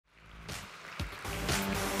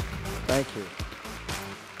Thank you.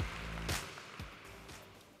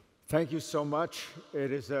 Thank you so much.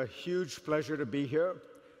 It is a huge pleasure to be here.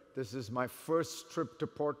 This is my first trip to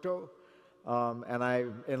Porto, and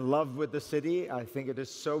I'm in love with the city. I think it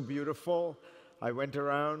is so beautiful. I went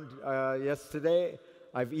around yesterday.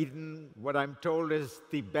 I've eaten what I'm told is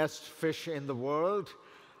the best fish in the world.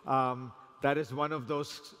 That is one of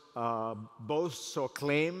those boasts or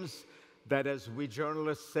claims that, as we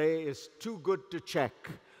journalists say, is too good to check.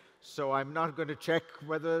 So I'm not going to check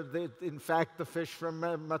whether, in fact, the fish from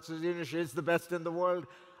Matsuzinish is the best in the world.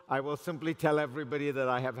 I will simply tell everybody that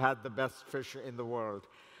I have had the best fish in the world.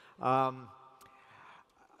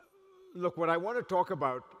 Look, what I want to talk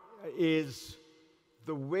about is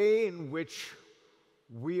the way in which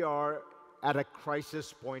we are at a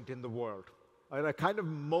crisis point in the world, at a kind of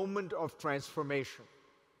moment of transformation.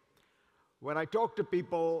 When I talk to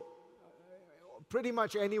people pretty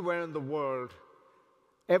much anywhere in the world,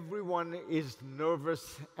 everyone is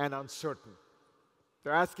nervous and uncertain.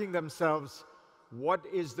 They're asking themselves, what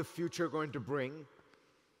is the future going to bring?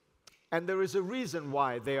 And there is a reason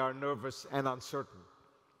why they are nervous and uncertain.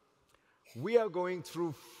 We are going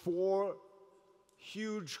through 4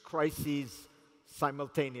 huge crises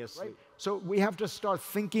simultaneously. Right. So we have to start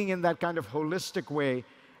thinking in that kind of holistic way,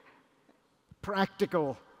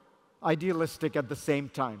 practical, idealistic at the same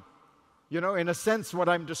time. You know, in a sense, what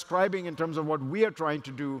I'm describing in terms of what we are trying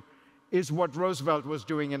to do is what Roosevelt was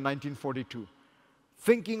doing in 1942.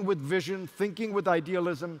 Thinking with vision, thinking with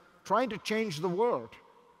idealism, trying to change the world,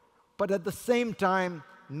 but at the same time,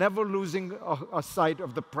 never losing a sight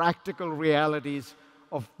of the practical realities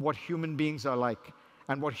of what human beings are like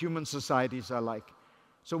and what human societies are like.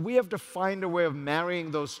 So we have to find a way of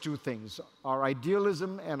marrying those two things, our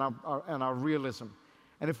idealism and our realism.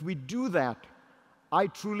 And if we do that, I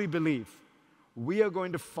truly believe we are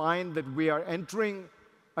going to find that we are entering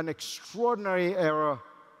an extraordinary era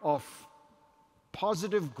of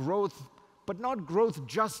positive growth, but not growth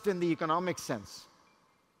just in the economic sense.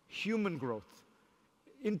 Human growth,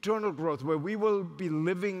 internal growth, where we will be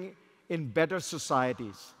living in better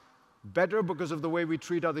societies. Better because of the way we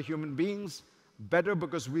treat other human beings, better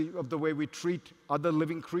because of the way we treat other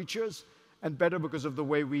living creatures, and better because of the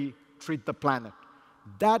way we treat the planet.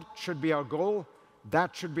 That should be our goal.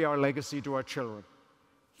 That should be our legacy to our children.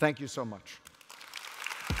 Thank you so much.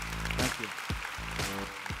 Thank you.